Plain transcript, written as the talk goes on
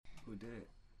Who did it?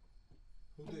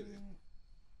 Who did it?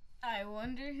 I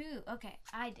wonder who. Okay,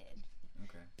 I did.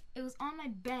 Okay. It was on my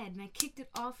bed, and I kicked it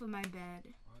off of my bed.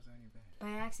 Why was that on your bed?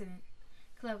 By accident.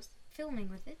 Because I was filming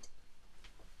with it.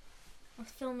 I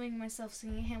was filming myself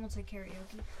singing Hamilton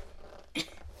karaoke.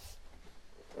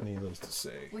 Needless to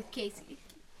say, With Casey.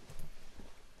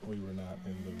 we were not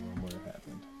in the room where it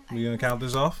happened. We gonna count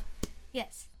this off?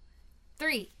 Yes.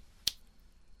 3.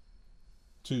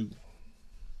 2.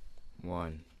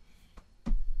 1.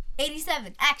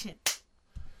 87. Action.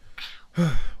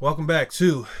 Welcome back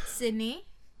to Cydney.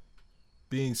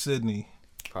 Being Cydney.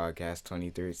 Podcast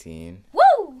 2013.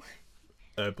 Woo!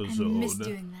 Episode. I miss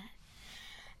doing that.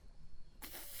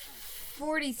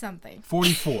 40 something.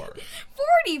 44.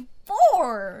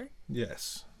 44!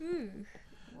 Yes. Hmm.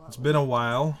 It's been a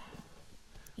while.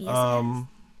 Yes, it has.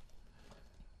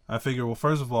 I figure, well,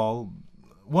 first of all,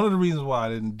 one of the reasons why I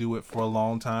didn't do it for a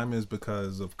long time is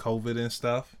because of COVID and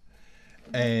stuff.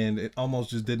 And it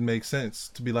almost just didn't make sense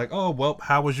to be like, oh, well,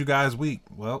 how was you guys' week?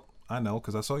 Well, I know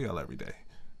because I saw y'all every day.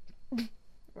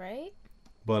 Right?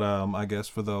 But I guess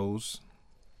for those,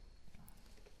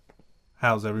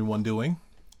 how's everyone doing?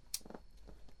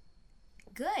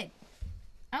 Good.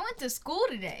 I went to school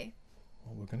today.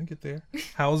 Well, we're going to get there.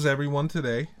 How's everyone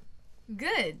today?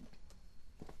 Good.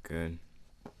 Good.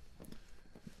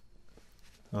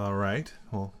 All right.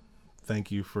 Well,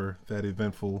 thank you for that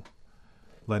eventful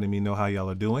letting me know how y'all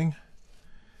are doing.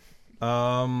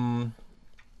 I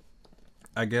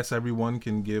guess everyone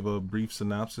can give a brief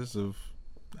synopsis of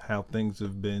how things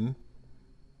have been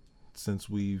since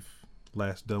we've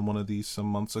last done one of these some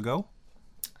months ago.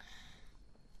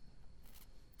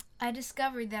 I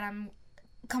discovered that I'm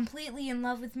completely in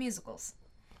love with musicals.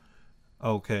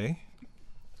 Okay.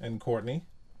 And Courtney?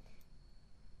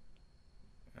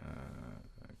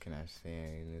 Can I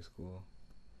stay in new school?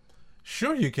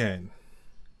 Sure you can.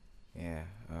 Yeah.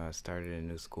 Started a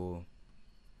new school.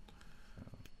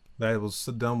 That was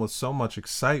done with so much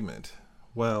excitement.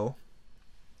 Well,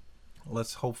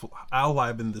 let's hopefully I'll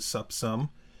liven this up some.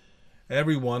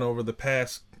 Everyone over the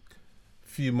past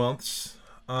few months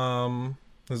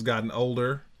has gotten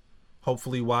older,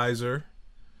 hopefully wiser.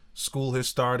 School has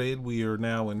started. We are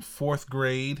now in 4th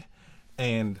grade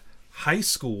and high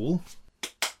school.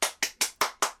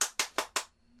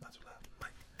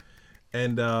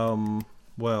 And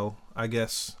well, I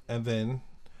guess, and then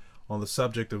on the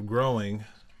subject of growing,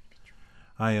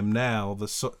 I am now the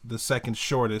second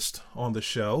shortest on the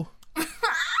show.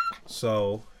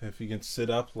 So if you can sit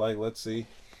up, like, let's see.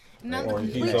 Not Or the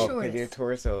he's complete all- shortest. Your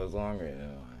torso is longer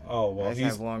though. Oh, well, I just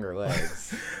he's have longer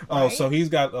legs. oh, Right? so he's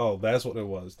got. Oh, that's what it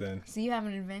was then. So you have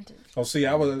an advantage. Oh, see,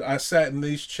 I sat in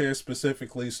these chairs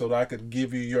specifically so that I could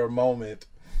give you your moment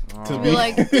to Be be.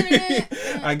 like,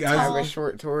 I have a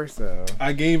short torso.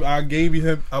 I gave you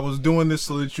him. I was doing this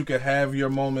so that you could have your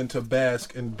moment to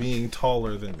bask in being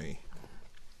taller than me.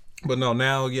 But no,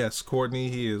 now yes, Courtney,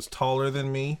 he is taller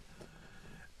than me,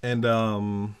 and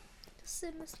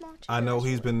sit in a small chair. I know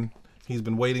he's been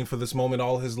waiting for this moment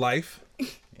all his life.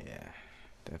 Yeah,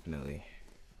 definitely.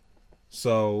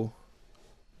 So,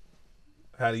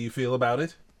 how do you feel about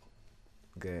it?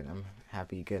 Good. I'm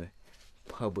happy you could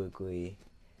publicly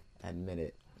admit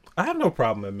it. I have no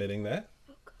problem admitting that.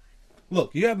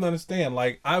 Look, you have to understand,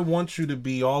 like, I want you to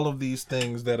be all of these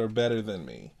things that are better than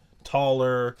me.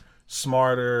 Taller,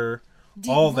 smarter,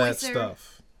 Deep all that voicer.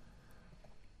 stuff.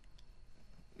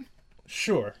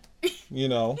 Sure. You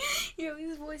know. Yo,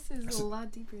 his voice is a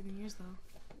lot deeper than yours, though.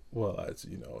 Well, it's,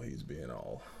 he's being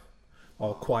all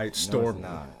quiet No, storm. it's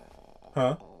not.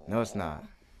 Huh? No, it's not.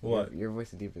 What? Your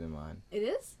voice is deeper than mine. It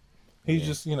is? He's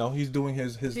just, he's doing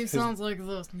his He sounds like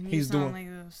this. and You he's sound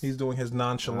doing- like this. he's doing his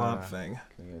nonchalant thing.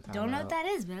 Can we get a time Don't know out? what that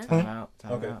is, but Time out.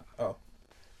 Time Okay. out.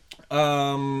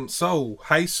 Oh. So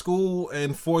high school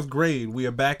and 4th grade, we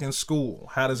are back in school.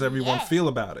 How does everyone Yeah. feel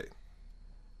about it?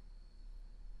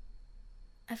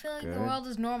 I feel like the Good. world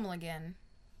is normal again.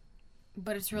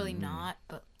 But it's really not,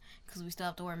 but because we still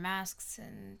have to wear masks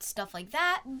and stuff like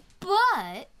that.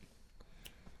 But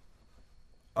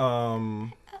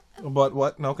But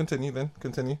what? No, continue then.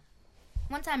 Continue.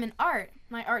 one time in art,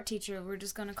 my art teacher, we're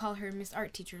just going to call her Miss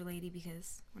Art Teacher Lady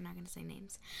because we're not going to say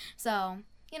names. So,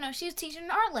 she was teaching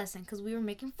an art lesson because we were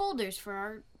making folders for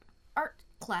our art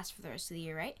class for the rest of the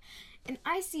year, right? And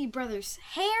I see brother's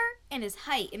hair and his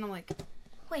height, and I'm like,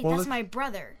 wait, Well, that's my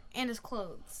brother and his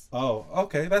clothes. Oh,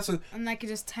 okay. And I could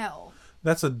just tell.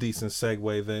 That's a decent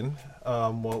segue then.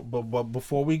 Well, but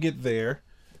before we get there,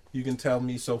 you can tell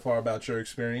me so far about your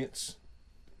experience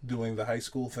doing the high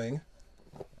school thing.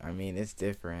 I mean, it's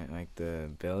different. Like the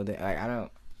building,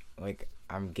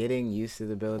 I'm getting used to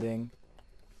the building.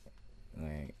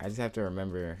 Like, I just have to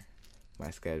remember my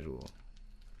schedule.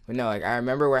 But no, like, I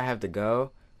remember where I have to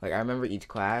go. Like, I remember each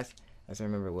class. I just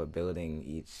remember what building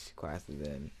each class is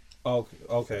in.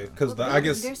 Okay. Because Well, I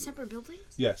guess there's separate buildings.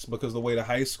 yes, because the way the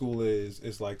high school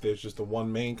is like there's just the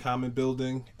one main common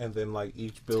building, and then like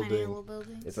each Tiny building little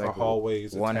buildings. It's are like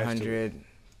hallways. attached to it. 100.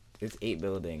 It's 8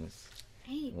 buildings.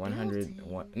 8 100.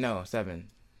 buildings. No, 7.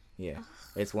 Yeah.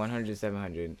 It's 100,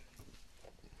 700.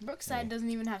 Brookside doesn't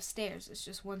even have stairs. It's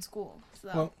just one school. So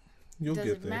Well, you'll does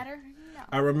get it there. matter? No.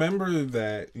 I remember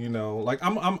that, like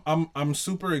I'm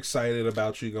super excited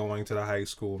about you going to the high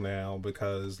school now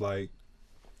because like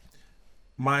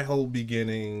my whole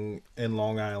beginning in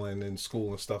Long Island in school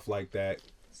and stuff like that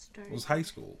was high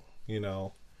school.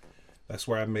 That's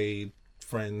where I made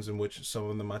friends, in which some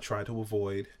of them I tried to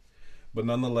avoid. But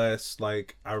nonetheless,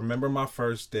 like I remember my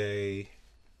first day.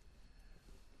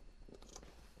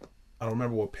 I don't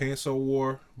remember what pants I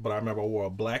wore, but I remember I wore a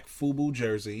black FUBU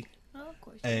jersey. Oh, of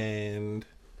course. And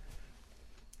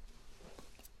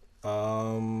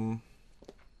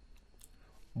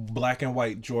black and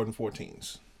white Jordan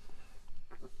 14s.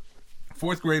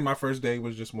 4th grade, my first day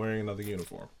was just wearing another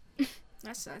uniform.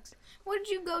 That sucks. What did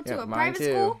you go to? Yeah, a mine private too.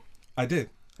 school? I did.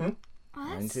 Oh,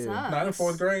 Mine that too. sucks. Not in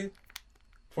 4th grade.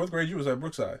 4th grade, you was at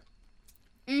Brookside.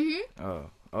 Mm-hmm.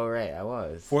 Oh, right, I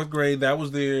was. 4th grade, that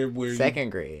was there where Second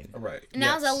grade. Right. And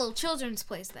that was yes. a little children's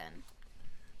place then.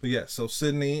 But yeah, so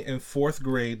Cydney in 4th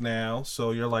grade now,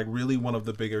 so you're like really one of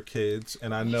the bigger kids,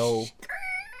 and I know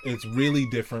it's really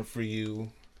different for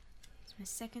you. It's my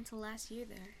second to last year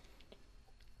there.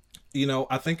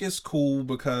 I think it's cool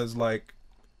because like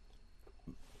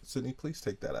Cydney, please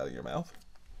take that out of your mouth.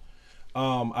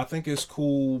 I think it's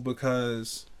cool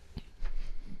because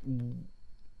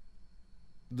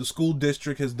the school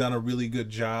district has done a really good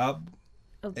job,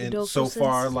 Of and adult so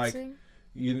far, like,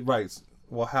 distancing? right.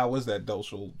 Well, how is that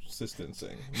social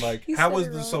distancing? Like, You how said is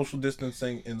it the wrong. social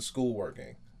distancing in school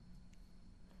working?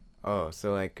 Oh,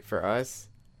 so like for us,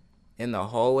 in the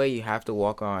hallway, you have to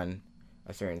walk on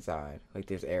a certain side. Like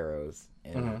there's arrows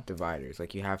and dividers.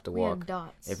 Like you have to We have walk.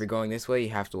 dots. If you're going this way, you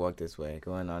have to walk this way.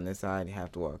 Going on this side, you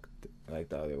have to walk like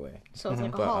the other way. So it's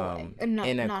like a But hallway. Not,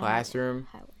 in a not classroom,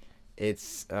 highway.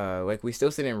 it's like we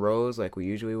still sit in rows like we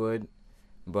usually would,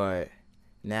 but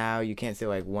now you can't sit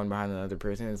like one behind another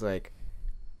person. It's like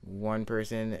one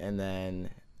person and then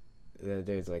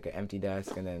there's like an empty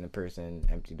desk and then a person,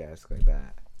 empty desk, like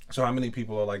that. So how many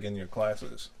people are like in your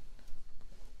classes?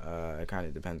 It kind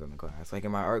of depends on the class. Like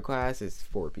in my art class, it's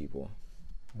 4 people.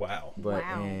 Wow. But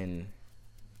Wow. in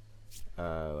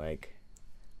like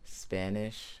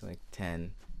Spanish, like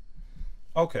 10.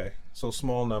 Okay, so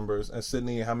small numbers. And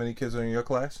Cydney, how many kids are in your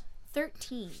class?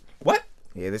 13. What?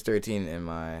 Yeah, there's 13 in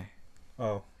my.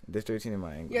 Oh, There's 13 in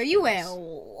my English. Yo, you class. at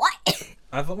what?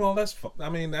 I thought. Well,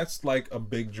 that's like a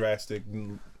big drastic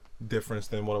difference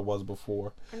than what it was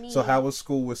before. So how was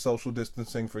school with social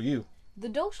distancing for you?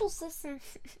 The social system.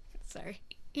 Sorry.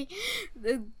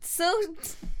 The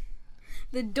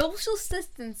social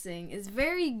distancing is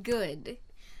very good.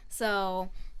 So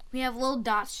we have little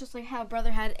dots, just like how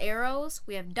brother had arrows.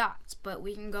 We have dots, but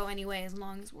we can go any way as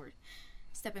long as we're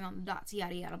stepping on the dots.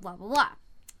 Yada yada blah blah blah.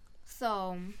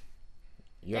 So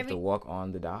You have to walk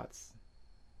on the dots.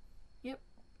 Yep.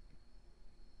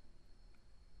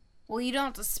 Well, you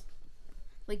don't have to.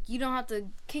 You don't have to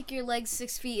kick your legs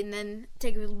 6 feet and then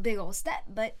take a big old step,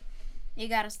 but you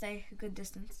gotta stay a good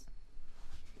distance.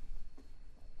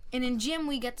 And in gym,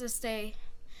 we get to stay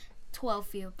 12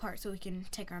 feet apart so we can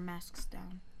take our masks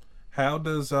down. How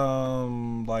does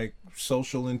like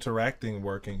social interacting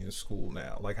working in school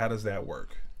now? Like how does that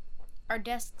work? Our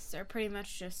desks are pretty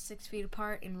much just 6 feet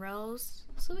apart in rows,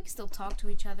 so we can still talk to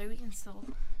each other. We can still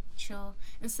chill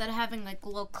instead of having like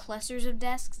little clusters of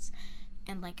desks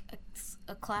and like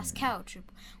a class couch.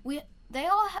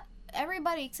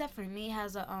 Everybody except for me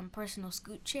has a personal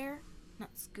scoot chair. Not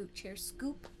scoot chair,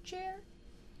 scoop chair.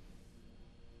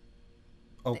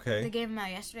 Okay. They gave them out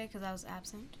yesterday because I was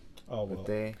absent. Oh But well.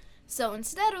 they. So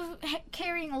instead of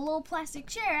carrying a little plastic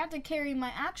chair, I have to carry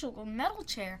my actual metal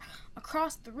chair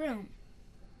across the room.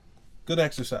 Good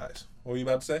exercise. What were you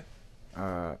about to say?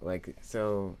 Like,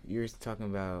 so you're talking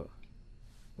about.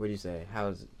 What do you say?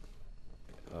 How's.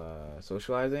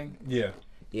 Socializing? Yeah.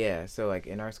 Yeah, so like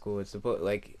in our school, it's supposed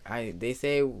they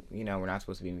say we're not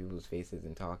supposed to be in people's faces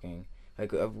and talking.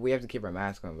 Like we have to keep our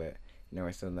mask on, but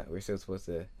we're still supposed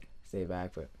to stay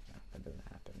back, but that doesn't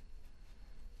happen.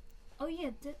 Oh yeah,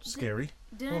 Scary.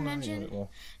 Did I mention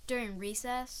during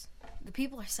recess, the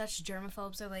people are such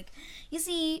germaphobes. They're like, you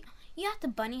see, You have to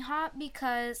bunny hop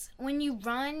because when you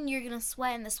run, you're gonna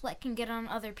sweat, and the sweat can get on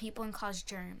other people and cause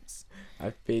germs.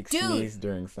 I fake sneezed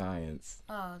during science.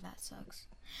 Oh, that sucks.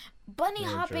 Bunny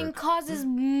You're a hopping jerk. causes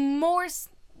more,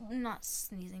 not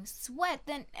sneezing, sweat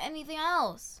than anything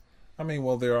else. I mean,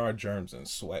 well, there are germs in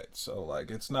sweat, so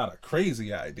like it's not a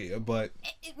crazy idea, but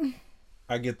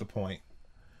I get the point.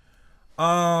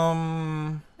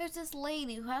 There's this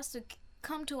lady who has to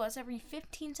come to us every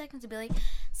 15 seconds to be like,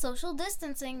 social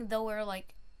distancing, though we're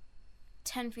like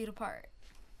 10 feet apart.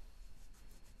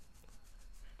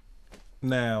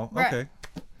 Now, Bruh. okay.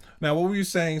 Now, what were you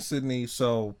saying, Cydney?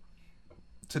 So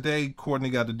today, Courtney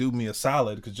got to do me a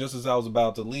solid because just as I was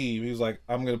about to leave, he was like,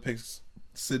 "I'm gonna pick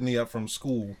Cydney up from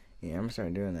school." Yeah, I'm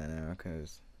starting doing that now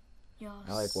because Yo,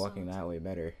 I like walking that way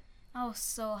better. I was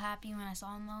so happy when I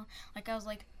saw him though. Like I was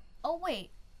like, oh wait.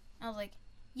 I was like,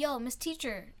 yo, Miss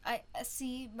Teacher, I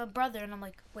see my brother, and I'm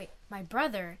like, wait, my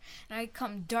brother? And I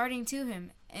come darting to him,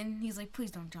 and he's like,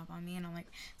 please don't jump on me, and I'm like,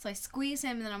 so I squeeze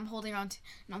him, and then I'm holding on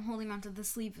to the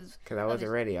sleeve Because I wasn't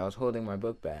ready. I was holding my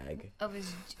book bag. of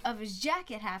his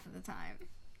jacket half of the time.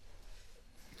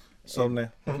 So now,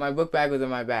 If my book bag was in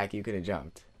my back, you could have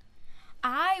jumped.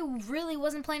 I really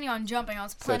wasn't planning on jumping. I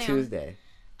was So planning Tuesday.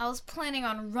 I was planning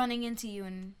on running into you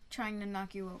and trying to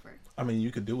knock you over. I mean, you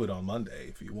could do it on Monday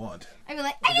if you want. I'd be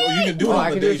like, You can do it Oh, on I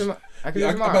the can do it days. tomorrow. I can do Yeah, it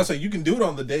I'm tomorrow. about to say you can do it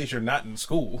on the days you're not in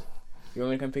school. You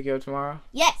want me to come pick you up tomorrow?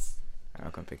 yes.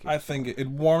 I'll come pick you I up. think it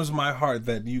warms my heart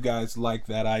that you guys like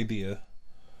that idea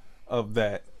of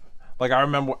that. Like I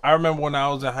remember when I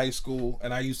was in high school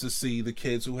and I used to see the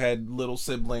kids who had little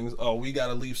siblings. Oh, we got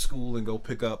to leave school and go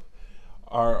pick up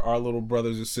our little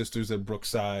brothers and sisters at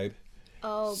Brookside.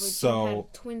 Oh, but So- you had a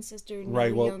twin sister and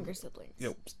right, well, younger siblings.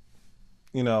 Yep.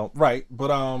 You know, right.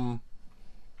 But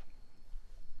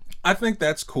I think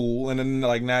that's cool. And then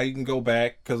like now you can go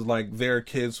back because like there are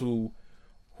kids who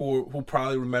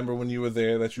probably remember when you were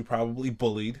there that you probably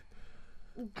bullied.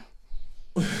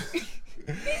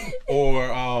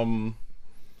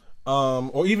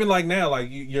 or even like now, like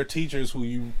your teachers who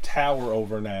you tower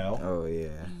over now. Oh, yeah.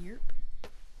 Yep.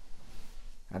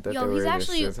 I thought they Yo, were he's just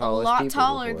actually the a tallest lot people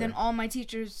taller before. than all my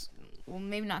teachers. Well,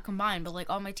 maybe not combined, but like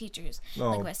all my teachers.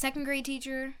 No. Like my second grade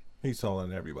teacher. He's taller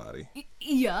than everybody.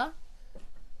 Yeah.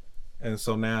 And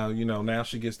so now, now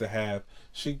she gets to have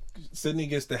Cydney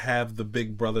gets to have the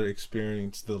big brother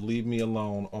experience, the leave me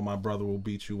alone or my brother will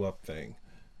beat you up thing.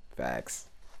 Facts.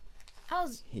 I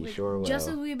was He like, sure will. just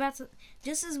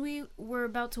as we were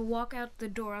about to walk out the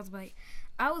door,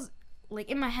 I was like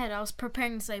in my head, I was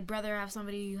preparing to say, brother, I have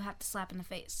somebody you have to slap in the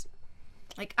face.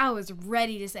 Like I was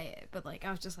ready to say it, but like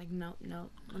I was just like, no,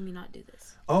 let me not do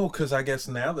this. Oh, because I guess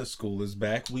now that school is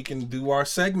back, we can do our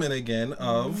segment again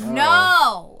of...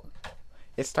 No.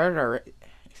 It started already?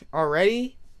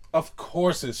 Already? Of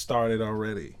course it started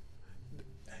already.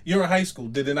 You're in high school.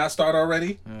 Did it not start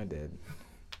already? I did.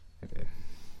 I did.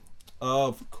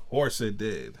 Of course it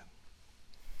did.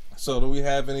 So do we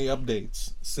have any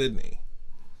updates? Cydney?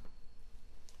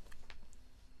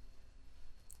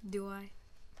 Do I?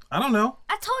 I don't know.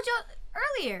 I told you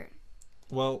earlier.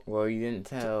 Well, Well, you didn't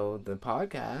tell the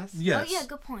podcast. yes. Oh yeah,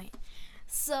 good point.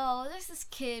 So there's this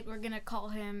kid. We're gonna call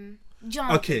him A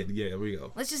Jonathan. kid. Yeah, there we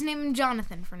go. Let's just name him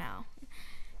Jonathan for now.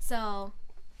 So,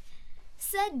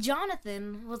 said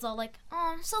Jonathan was all like,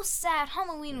 "Oh, I'm so sad.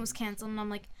 Halloween was canceled." And I'm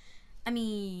like,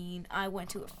 I went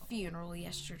to a funeral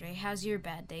yesterday. How's your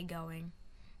bad day going?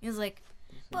 He was like,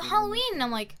 "But Halloween." And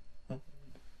I'm like, but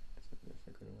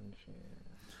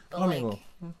I mean, like,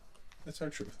 well, that's our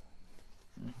truth.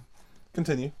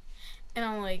 Continue. and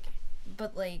I'm like,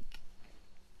 but like,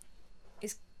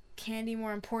 is candy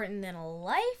more important than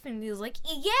life? And he was like,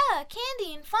 yeah,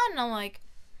 candy and fun. And I'm like,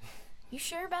 you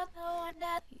sure about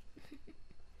that?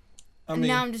 I And mean,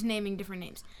 now I'm just naming different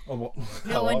names. oh, well,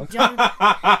 No how one, long?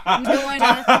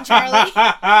 Jonathan, Charlie.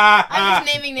 I'm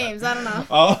just naming names. I don't know.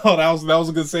 Oh, that was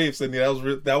a good save, Cydney.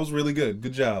 That was really good.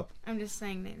 Good job. I'm just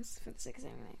saying names for the sake of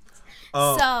saying names.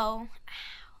 Um, So, ow,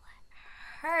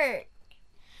 that hurt.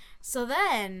 So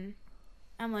then,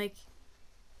 I'm like,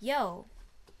 yo,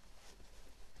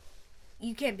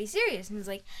 you can't be serious. And he's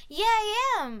like, yeah,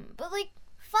 I am. But like,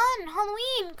 fun,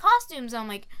 Halloween, costumes. I'm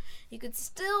like, you can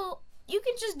just do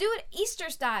it Easter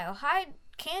style. Hide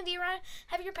candy around,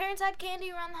 have your parents hide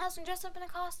candy around the house and dress up in a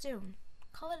costume.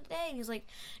 Call it a day. And he's like,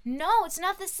 no, it's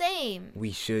not the same.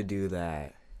 We should do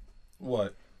that.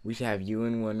 What? We should have you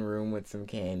in one room with some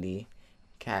candy,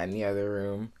 Cat in the other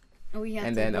room, We have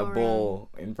and to then go a bowl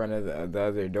in front of the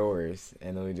other doors,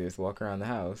 and then we just walk around the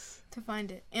house. to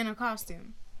find it in a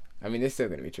costume. I mean, there's still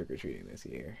going to be trick-or-treating this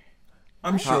year.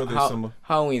 I'm sure there's some.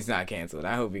 Halloween's not canceled.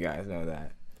 I hope you guys know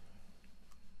that.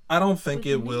 I don't think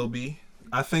it will be.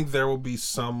 I think there will be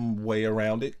some way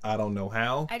around it. I don't know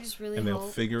how. I just really and they'll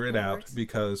hope figure it it out works.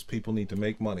 because people need to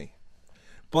make money.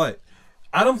 But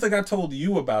I don't think I told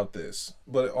you about this,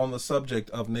 but on the subject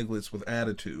of nigglets with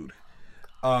attitude,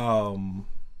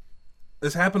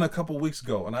 this happened a couple weeks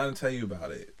ago, and I didn't tell you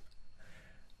about it.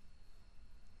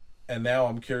 And now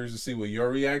I'm curious to see what your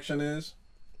reaction is.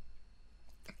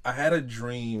 I had a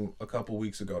dream a couple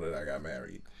weeks ago that I got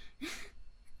married.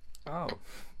 Oh.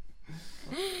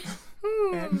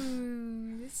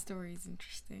 This story is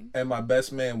interesting. And my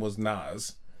best man was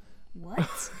Nas.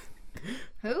 What?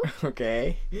 Who?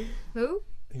 Okay. Who?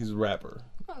 He's a rapper.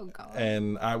 Oh, God.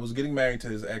 And I was getting married to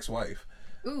his ex-wife.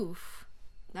 Oof.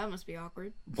 That must be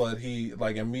awkward. But he,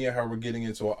 like, and me and her were getting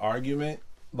into an argument,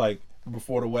 like,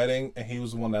 before the wedding. And he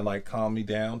was the one that, like, calmed me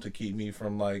down to keep me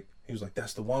from, like, he was like,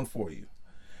 that's the one for you.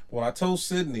 When I told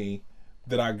Cydney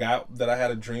that I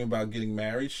had a dream about getting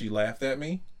married, she laughed at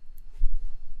me.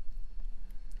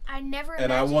 I never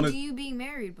And I imagined wanted- you being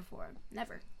married before.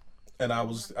 Never. And I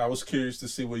was curious to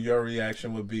see what your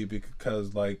reaction would be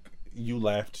because, like, you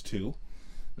laughed too.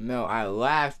 No, I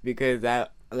laughed because I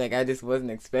just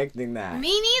wasn't expecting that.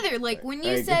 Me neither. Like, when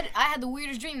you Like- said I had the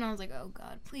weirdest dream, and I was like, oh,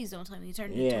 God, please don't tell me you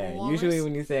turned into a Yeah, walrus. usually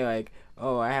when you say like,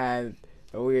 "Oh, I had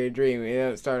a weird dream," it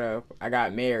don't start off, "I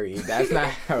got married." That's not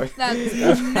how it. That's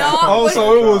not Oh, what...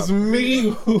 so it was me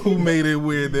who made it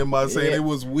weird then by saying Yeah. it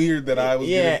was weird that I was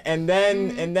Yeah, getting...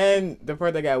 and then the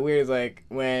part that got weird is like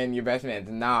when your best man's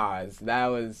Nas. That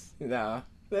was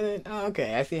Then, oh,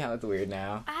 okay, I see how it's weird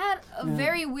now. I had a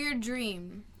very weird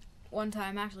dream one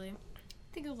time, actually.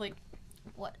 I think it was like,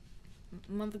 what,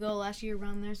 a month ago, last year,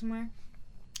 around there somewhere.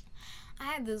 I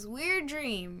had this weird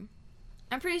dream.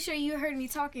 I'm pretty sure you heard me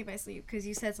talking in my sleep because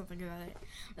you said something about it.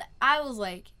 But I was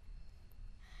like,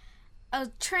 a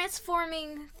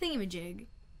transforming thingamajig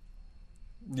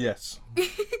Yes.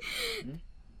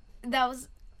 that was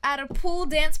at a pool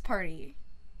dance party.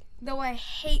 Though I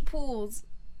hate pools,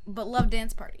 but love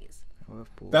dance parties. I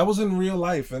love pool. That was in real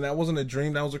life, and that wasn't a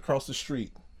dream. That was across the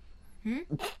street.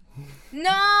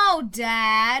 No,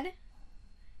 Dad.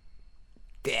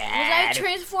 Was I Dad.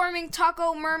 transforming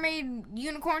taco mermaid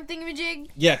unicorn thingamajig?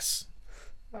 Yes.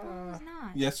 I was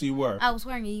not. Yes, you were. I was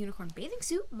wearing a unicorn bathing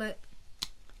suit, but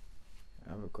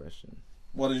I have a question.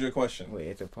 What is your question? Wait,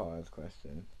 it's a pause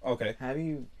question. Okay. How do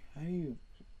you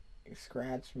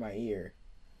scratch my ear?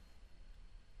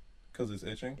 Because it's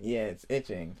itching? Yeah, it's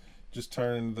itching. Just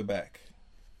turn the back.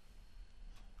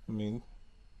 I mean,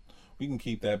 we can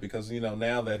keep that because,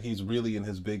 now that he's really in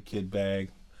his big kid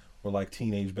bag or like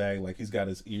teenage bag, like he's got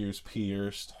his ears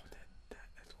pierced.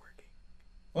 That's working.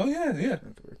 Oh, yeah.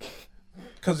 That's working.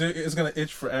 Because it's going to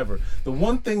itch forever. The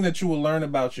one thing that you will learn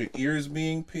about your ears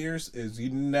being pierced is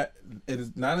it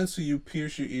is not until you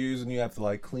pierce your ears and you have to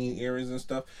like clean earrings and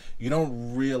stuff, you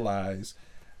don't realize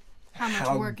how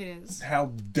much work it is.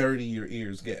 how dirty your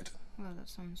ears get. Well, that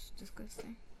sounds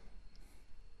disgusting.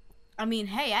 I mean,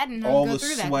 hey, I didn't have All to go the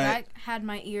through that. sweat. I had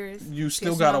my ears. You still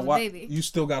pierced gotta when I was a watch. baby. You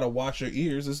still gotta wash your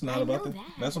ears. It's not I about know the. that.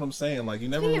 That's what I'm saying. Like you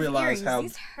never Speaking of realize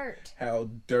earrings, these hurt. how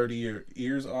dirty your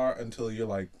ears are until you're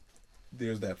like,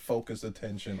 there's that focused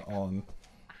attention on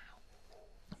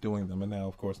doing them. And now,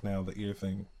 of course, the ear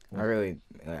thing.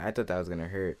 I thought that was gonna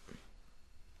hurt.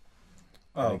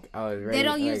 Oh, Like, I was ready. They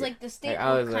don't use like the staple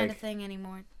I was kind like- of thing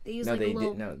anymore. They use No, like they a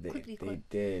little did. No, clippity they clip.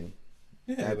 did.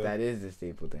 yeah. That is the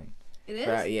staple thing. It is.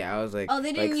 But yeah, I was like, Oh,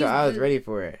 they didn't so use I was the- ready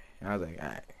for it. And I was like,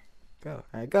 all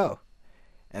right, go.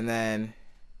 And then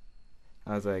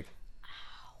I was like,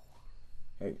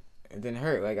 it didn't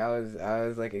hurt. Like I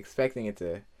was like expecting it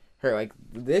to hurt. Like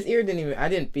this ear I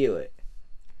didn't feel it.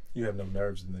 You have no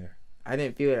nerves in there. I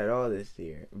didn't feel it at all this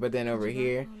year. But then over you not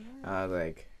here, know that? I was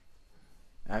like,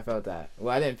 I felt that.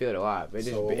 Well, I didn't feel it a lot, but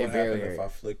So what would it barely happen if hurt. I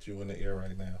flicked you in the ear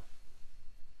right now?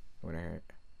 When it hurt.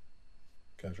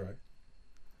 Can I try?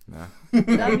 No.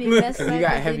 That'd be messed up You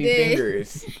got if heavy you did.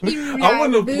 fingers. I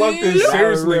wouldn't have plucked this That would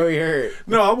seriously. really hurt.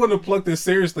 No, I wouldn't have plucked this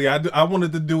seriously. I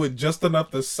wanted to do it just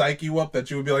enough to psych you up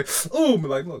that you would be like, "Ooh," be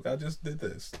like, "Look, I just did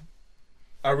this."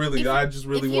 I just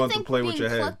really if you wanted to think play with being your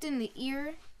head. plucked in the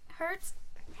ear hurts,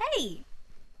 hey,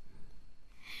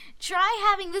 try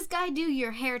having this guy do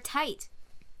your hair tight.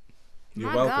 You're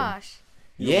My welcome. gosh.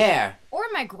 Yeah. Or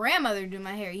my grandmother do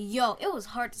my hair. Yo, it was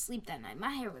hard to sleep that night.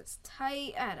 My hair was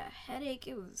tight. I had a headache.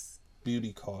 It was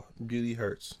Beauty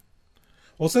hurts.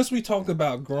 Well, since we talked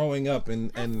about growing up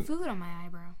and food on my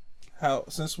eyebrow.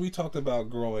 since we talked about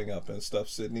growing up and stuff,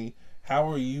 Cydney, how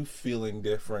are you feeling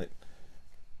different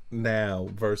now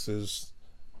versus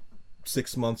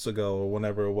 6 months ago or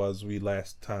whenever it was we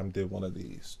last time did one of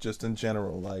these? Just in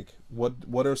general, like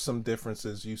what are some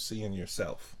differences you see in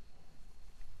yourself?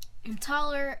 I'm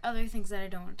taller. Other things that I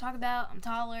don't want to talk about. I'm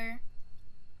taller.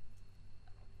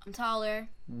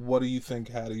 What do you think?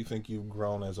 How do you think you've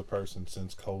grown as a person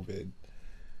since COVID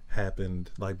happened?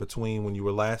 Like between when you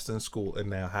were last in school and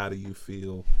now, how do you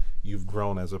feel you've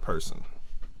grown as a person?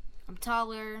 I'm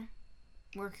taller.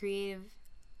 More creative.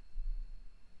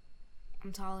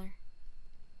 I'm taller.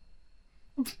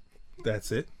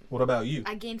 That's it. What about you?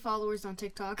 I gained followers on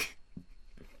TikTok.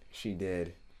 She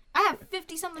did. I have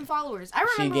 50-something followers. I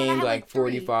She remember when I gained had like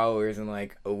 40 3. followers in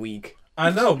like a week. I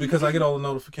know because I get all the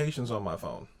notifications on my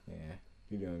phone. Yeah,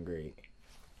 you're doing great.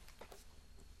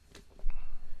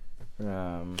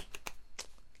 Growing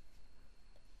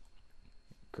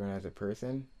as a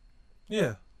person?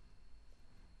 Yeah.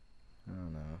 I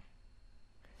don't know.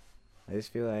 I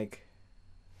just feel like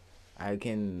I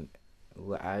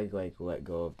like let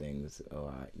go of things a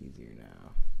lot easier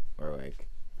now, or like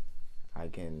I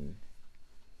can.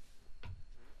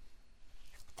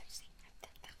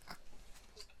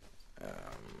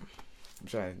 I'm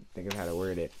trying to think of how to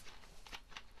word it.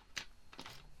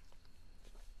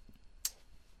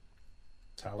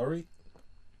 Tolerate?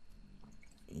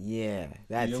 Yeah,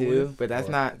 that Deal too. with, But that's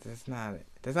or- not what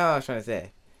I was trying to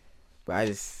say. But I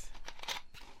just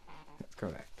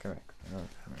come back.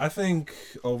 I think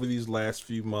over these last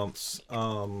few months,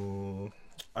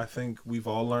 I think we've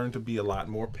all learned to be a lot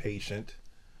more patient.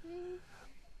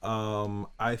 I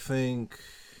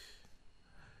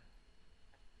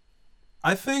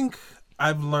think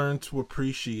I've learned to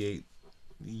appreciate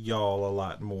y'all a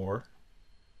lot more.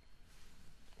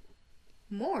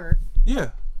 More?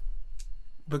 Yeah.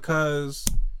 Because,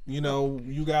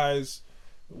 you guys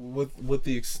with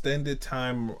the extended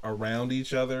time around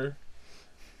each other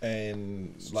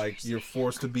and like you're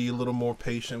forced to be a little more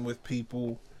patient with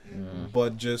people,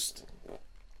 but just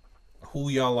who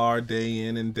y'all are day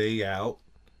in and day out,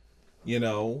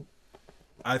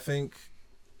 I think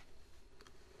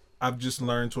I've just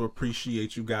learned to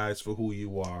appreciate you guys for who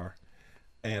you are.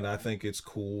 And I think it's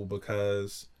cool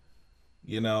because,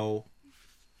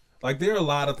 like there are a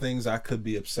lot of things I could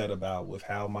be upset about with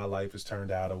how my life has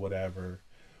turned out or whatever,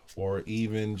 or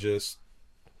even just,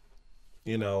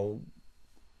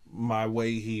 my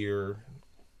way here.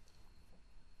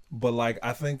 But like,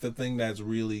 I think the thing that's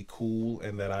really cool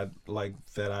and that I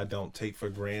don't take for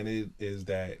granted is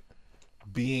that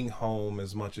being home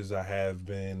as much as I have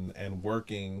been and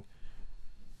working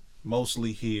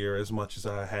mostly here as much as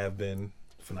I have been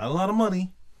for not a lot of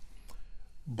money,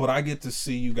 but I get to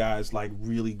see you guys like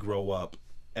really grow up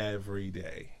every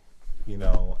day, and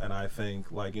I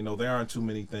think like, there aren't too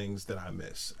many things that I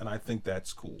miss, and I think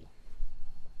that's cool.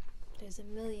 There's a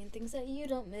million things that you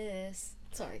don't miss.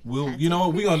 Sorry.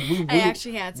 I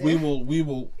actually had to. We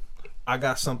will. I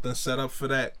got something set up for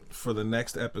that for the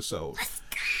next episode. Let's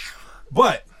go.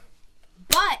 But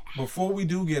before we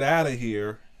do get out of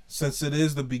here, since it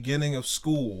is the beginning of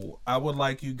school, I would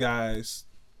like you guys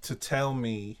to tell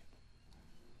me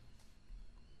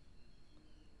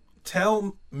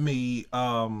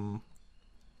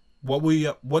what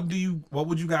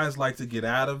would you guys like to get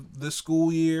out of this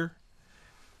school year,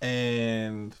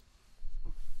 and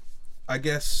I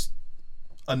guess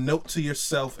a note to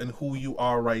yourself and who you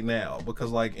are right now,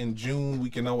 because like in June we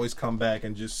can always come back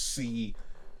and just see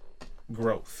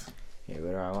growth. Yeah,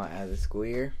 what do I want out of the school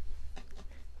year?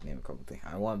 Name a couple things.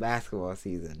 I want basketball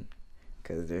season,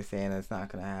 because they're saying it's not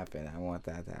gonna happen. I want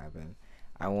that to happen.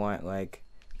 I want like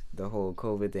the whole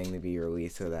COVID thing to be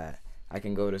released so that I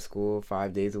can go to school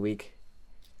 5 days a week,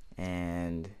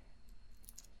 and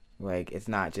like it's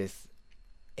not just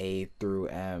A through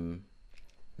M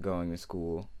going to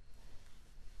school.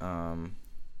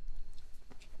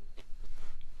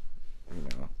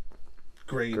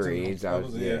 Grades. Grades. I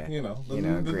was, yeah.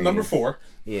 The number 4.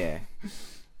 Yeah.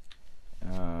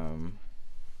 And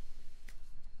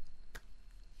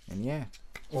yeah.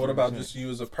 What about just you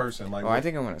as a person? Like, I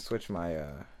think I'm gonna switch my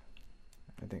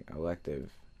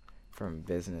elective from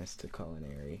business to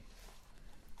culinary.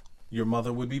 Your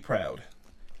mother would be proud.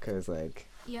 Cause like,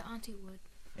 yeah, Auntie would.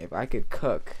 If I could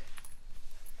cook,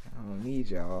 I don't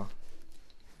need y'all.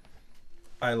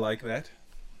 I like that.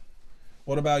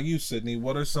 What about you, Cydney?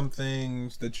 What are some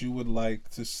things that you would like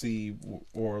to see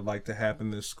or like to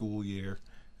happen this school year?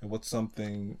 And what's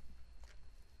something,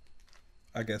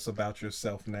 I guess, about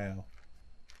yourself now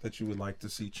that you would like to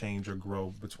see change or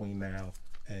grow between now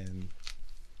and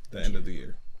the end of the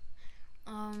year?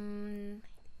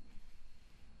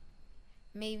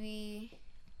 Maybe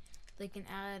they can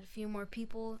add a few more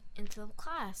people into the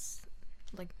class.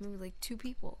 Like maybe like 2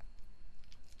 people.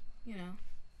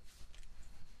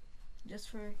 Just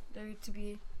for there to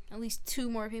be at least 2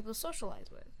 more people to socialize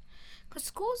with. Because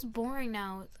school's boring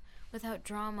now with without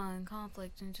drama and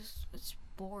conflict, and just it's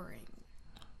boring.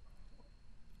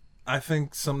 I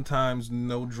think sometimes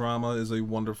no drama is a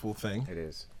wonderful thing. It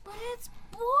is. But it's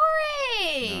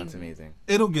boring. No, it's amazing.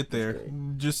 It'll get there.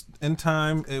 great. Just in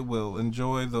time, it will.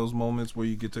 Enjoy those moments where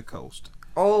you get to coast.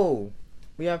 Oh,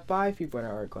 we have 5 people in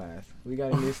our art class. We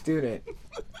got a new student.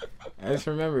 I just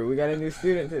remember we got a new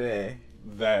student today.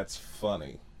 That's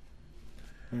funny.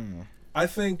 Hmm. I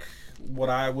think what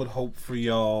I would hope for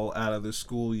y'all out of the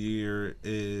school year My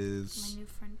is, new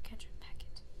friend ketchup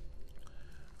packet.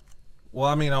 well,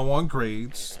 I mean, I want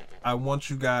grades. I want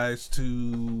you guys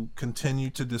to continue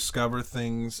to discover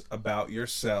things about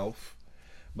yourself,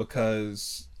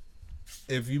 because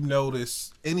if you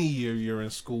notice, any year you're in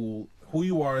school, who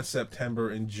you are in September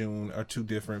and June are 2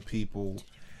 different people.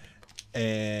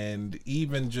 And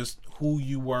even just who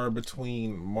you were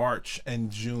between March and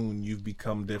June, you've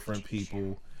become different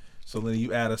people. So then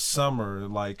you add a summer,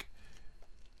 like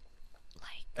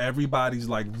everybody's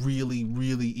like really,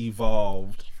 really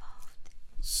evolved.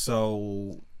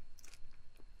 So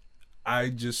I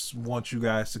just want you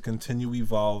guys to continue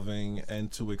evolving and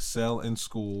to excel in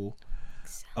school.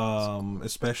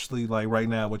 Especially like right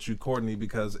now with you, Courtney,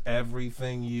 because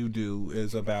everything you do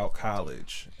is about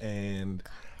college. And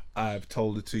I've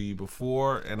told it to you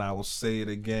before, and I will say it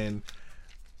again.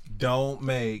 Don't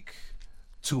make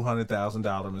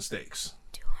 $200,000 mistakes.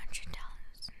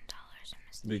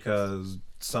 $200,000 Because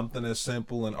something as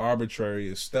simple and arbitrary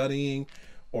as studying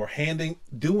or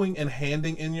doing and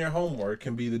handing in your homework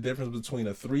can be the difference between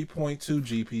a 3.2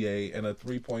 GPA and a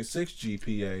 3.6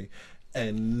 GPA,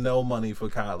 and no money for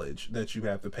college that you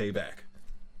have to pay back.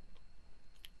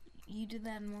 You did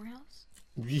that in Morehouse?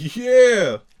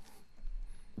 Yeah.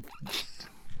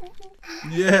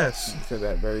 Yes. You said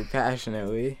that very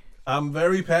passionately. I'm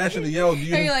very passionate. Yo, Are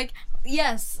you like,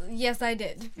 yes, I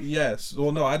did. Yes.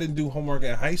 Well, no, I didn't do homework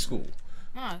in high school.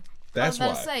 Oh, That's I why.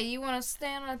 was about to say, you want to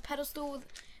stand on a pedestal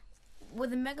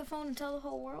with a megaphone and tell the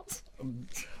whole world?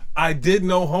 I did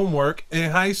no homework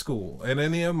in high school, and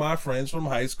any of my friends from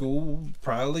high school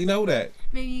probably know that.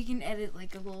 Maybe you can edit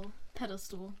like a little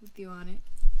pedestal with you on it.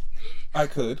 I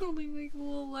could. Holding like a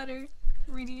little letter,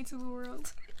 reading it to the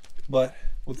world. But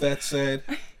with that said,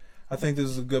 I think this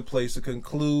is a good place to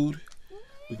conclude.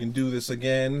 We can do this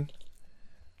again.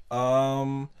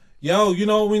 Yo, you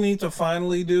know what we need to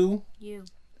finally do? You.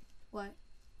 What?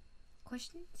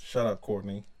 Questions? Shut up,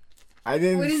 Courtney. I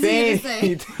didn't What is he say gonna say?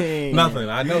 anything. Nothing.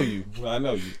 I know you. I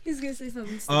know you. He's gonna say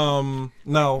something.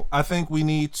 No, I think we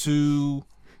need to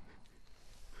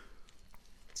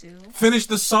stupid. finish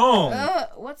the song.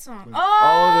 What song?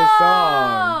 Oh, the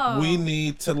song. We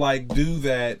need to like do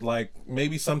that like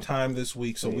maybe sometime this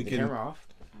week so Wait, we the can. camera off?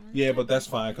 Yeah, but that's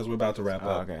fine because we're about to wrap Oh,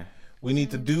 up. okay. We need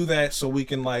to do that so we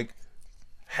can like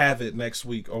have it next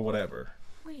week or whatever.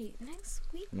 Wait, next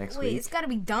week? Next Wait, week? it's got to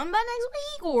be done by next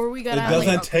week, or we got It to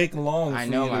doesn't take long. I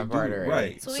for know you my to part do. already.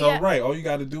 Right. So we So got- right, all you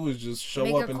got to do is just show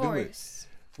make up a and chorus.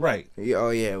 do it. Right. Oh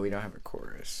yeah, we don't have a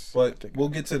chorus. But we'll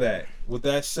get to that. With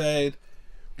that said,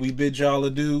 we bid y'all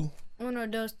adieu. Uno,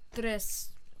 dos, tres.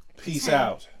 Peace Hey.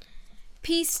 out.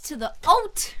 Peace to the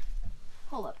oat.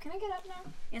 Hold up, can I get up now?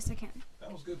 Yes, I can.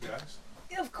 That was good, guys.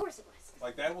 Yeah, of course it was.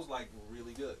 Like that was like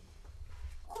really good.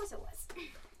 Of course it was.